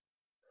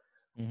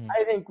 Hmm.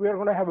 I think we are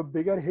going to have a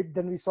bigger hit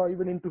than we saw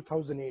even in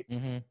 2008.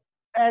 Hmm.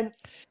 And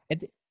I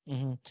th-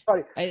 mhm.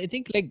 sorry, I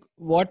think, like,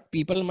 what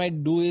people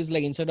might do is,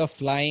 like, instead of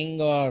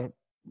flying or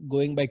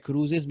going by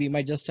cruises, we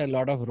might just have a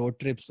lot of road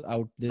trips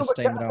out no, this but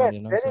time around.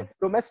 again, then So it's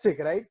domestic,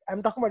 right?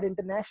 I'm talking about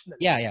international.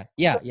 yeah.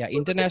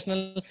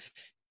 International,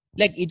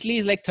 like Italy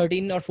is like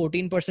 13 or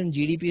 14%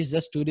 GDP is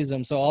just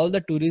tourism. So all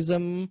the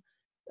tourism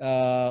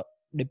uh,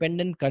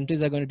 dependent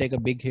countries are going to take a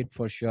big hit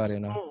for sure.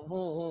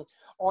 Mm-hmm.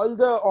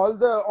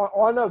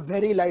 On a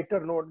very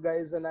lighter note,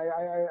 guys, and I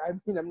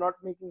mean, I'm not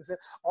making sense.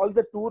 All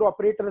the tour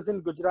operators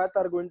in Gujarat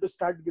are going to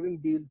start giving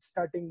deals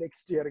starting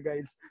next year,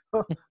 guys,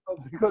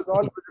 because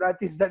all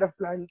Gujaratis that have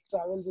planned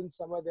travels in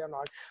summer, they are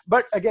not.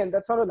 But again,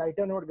 that's on a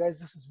lighter note, guys.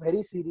 This is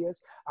very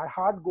serious. Our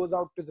heart goes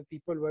out to the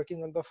people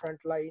working on the front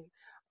line,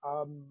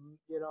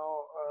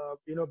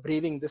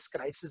 braving this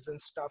crisis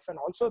and stuff, and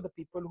also the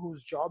people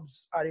whose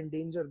jobs are in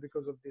danger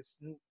because of this.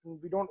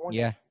 We don't want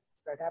Yeah.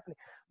 that happening.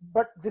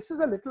 But this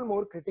is a little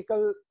more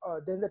critical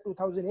than the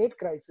 2008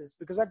 crisis,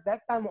 because at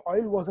that time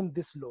oil wasn't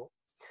this low.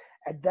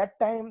 At that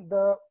time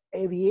the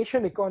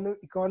aviation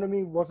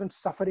economy wasn't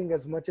suffering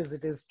as much as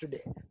it is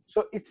today.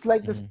 So it's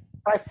like this Hmm.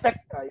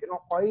 trifecta,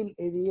 oil,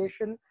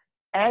 aviation,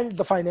 and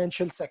the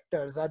financial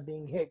sectors are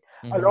being hit,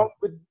 Hmm. along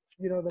with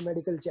the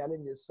medical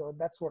challenges. So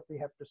that's what we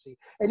have to see.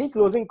 Any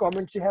closing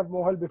comments you have,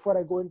 Mohal, before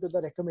I go into the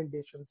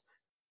recommendations?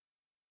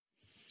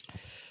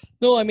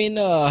 No, I mean,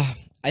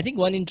 I think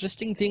one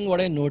interesting thing what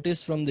I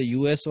noticed from the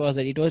US was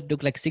that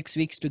took like 6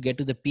 weeks to get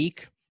to the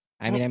peak.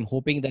 I mean, I'm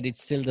hoping that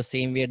it's still the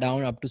same way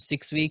down up to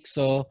 6 weeks.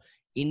 So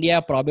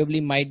India probably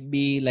might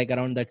be like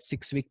around that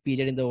 6 week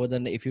period in the over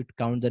the, if you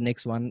count the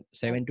next one,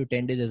 7 to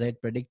 10 days as I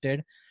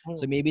predicted.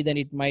 So maybe then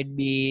it might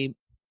be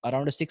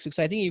around a 6 weeks.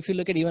 I think if you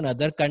look at even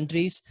other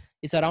countries,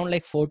 it's around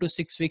like 4 to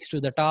 6 weeks to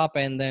the top,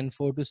 and then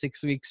 4 to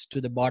 6 weeks to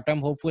the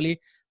bottom. Hopefully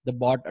the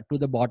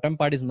bottom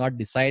part is not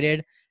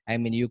decided. I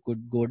mean, you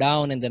could go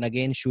down and then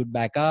again shoot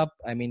back up.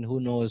 I mean, who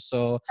knows?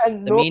 So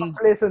And the no main thing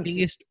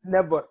complacency, is,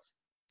 never.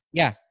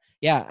 yeah,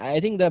 yeah. I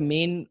think the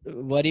main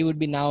worry would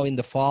be now in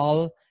the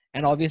fall,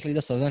 and obviously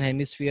the southern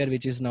hemisphere,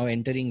 which is now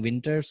entering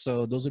winter.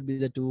 So those would be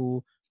the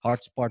two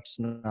hot spots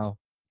now.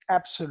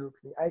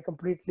 Absolutely. I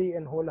completely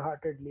and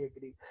wholeheartedly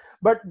agree.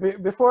 But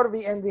before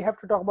we end, we have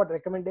to talk about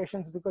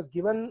recommendations, because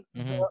given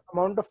the Hmm.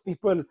 amount of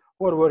people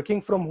who are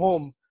working from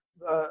home,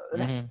 Hmm.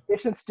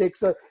 recommendations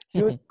takes a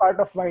huge part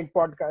of my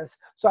podcast.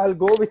 So I'll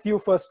go with you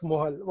first,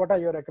 Mohal. What are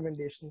your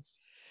recommendations?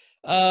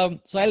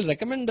 So I'll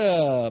recommend.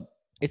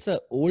 It's a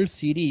old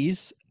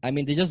series. I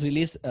mean, they just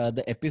released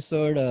the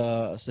episode,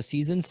 so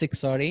season 6.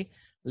 Sorry,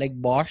 like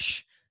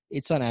Bosch.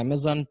 It's on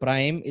Amazon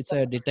Prime. It's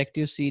a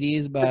detective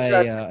series With by.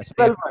 Sorry, I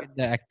Welver. forget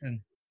the actor.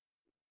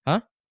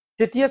 Huh?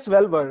 Titius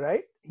Welver,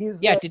 right?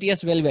 He's Yeah, the.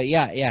 TTS Welver.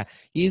 Yeah.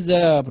 He's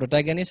a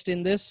protagonist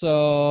in this.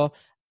 So,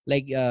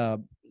 like,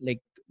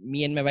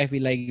 me and my wife, we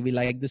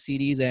like the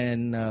series,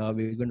 and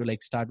we're going to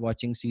like start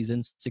watching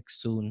season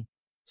 6 soon.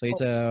 So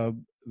it's a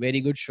very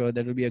good show.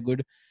 That will be a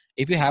good.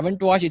 If you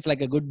haven't watched, it's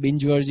like a good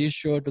binge worthy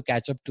show to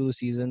catch up to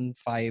season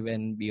 5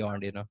 and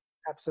beyond.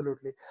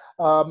 Absolutely.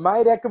 My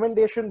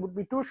recommendation would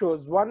be two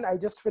shows. One, I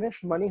just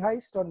finished Money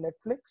Heist on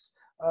Netflix.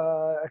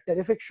 A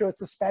terrific show.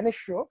 It's a Spanish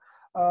show.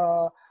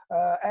 Uh,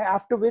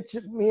 After which,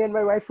 me and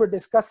my wife were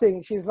discussing.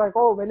 She's like,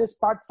 "Oh, when is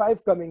part 5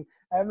 coming?"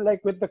 I'm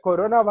like, "With the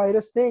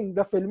coronavirus thing,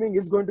 the filming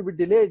is going to be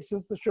delayed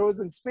since the show is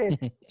in Spain."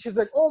 She's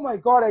like, "Oh my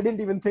God, I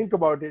didn't even think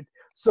about it."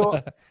 So,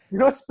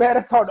 spare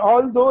a thought.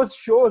 All those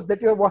shows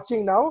that you're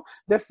watching now,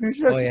 their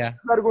future Oh yeah.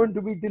 seasons are going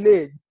to be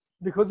delayed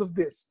because of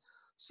this.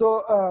 So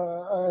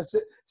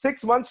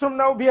 6 months from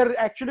now, we are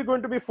actually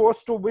going to be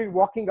forced to be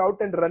walking out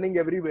and running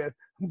everywhere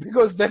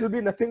because there will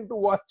be nothing to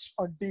watch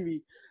on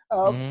TV.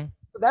 Uh, Hmm.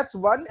 that's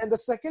one. And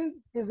the second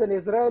is an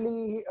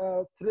Israeli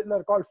thriller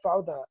called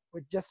Fauda,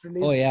 which just Oh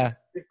released on yeah.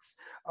 Netflix.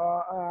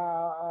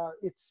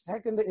 It's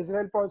set in the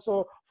Israel part. So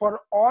for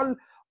all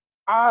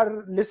our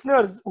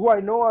listeners who I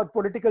know are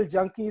political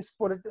junkies,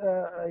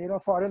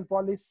 foreign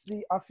policy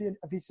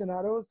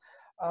aficionados,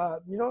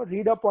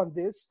 read up on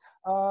this.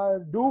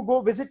 Do go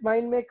visit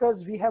Mindmakers.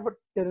 We have a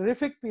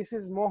terrific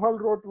pieces. Mohal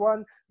wrote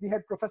one. We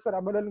had Professor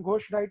Amalan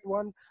Ghosh write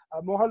one.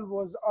 Mohal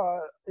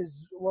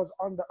was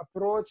on the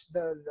approach,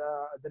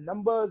 the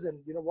numbers, and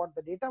what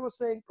the data was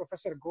saying.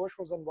 Professor Ghosh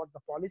was on what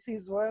the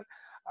policies were.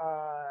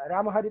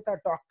 Ramaharita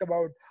talked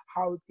about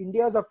how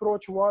India's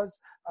approach was.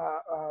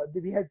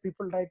 We had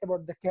people write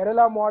about the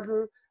Kerala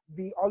model.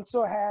 We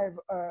also have,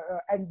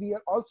 and we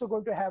are also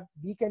going to have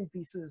weekend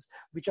pieces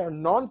which are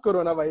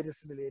non-coronavirus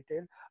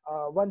related.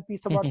 One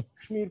piece about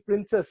Kashmir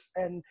Princess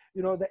and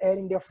the Air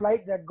India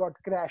flight that got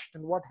crashed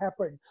and what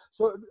happened.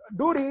 So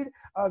do read.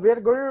 We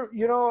are going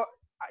to,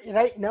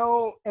 right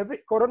now,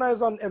 corona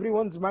is on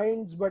everyone's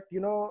minds, but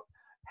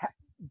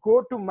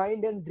go to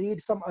Mind and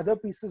read some other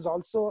pieces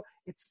also.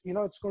 It's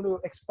going to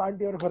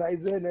expand your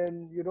horizon,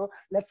 and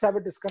let's have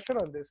a discussion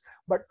on this.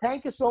 But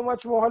thank you so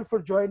much, Mohal,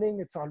 for joining.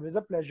 It's always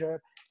a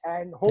pleasure,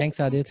 and Thanks,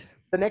 hopefully Adit.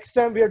 the next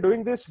time we are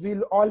doing this,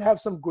 we'll all have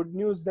some good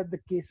news that the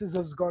cases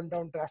has gone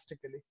down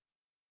drastically.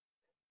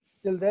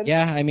 Till then,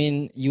 Yeah, I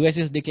mean, US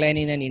is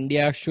declining and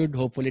India should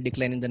hopefully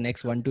decline in the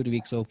next 1 2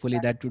 weeks. So hopefully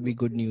that would be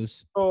good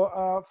news.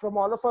 so from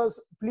all of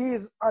us,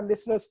 please, our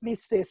listeners,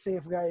 please stay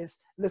safe, guys.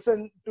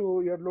 Listen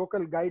to your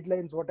local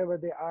guidelines, whatever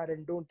they are,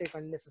 and don't take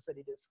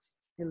unnecessary risks.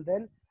 Till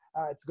then,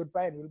 it's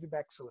goodbye, and we'll be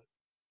back soon.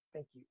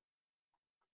 Thank you.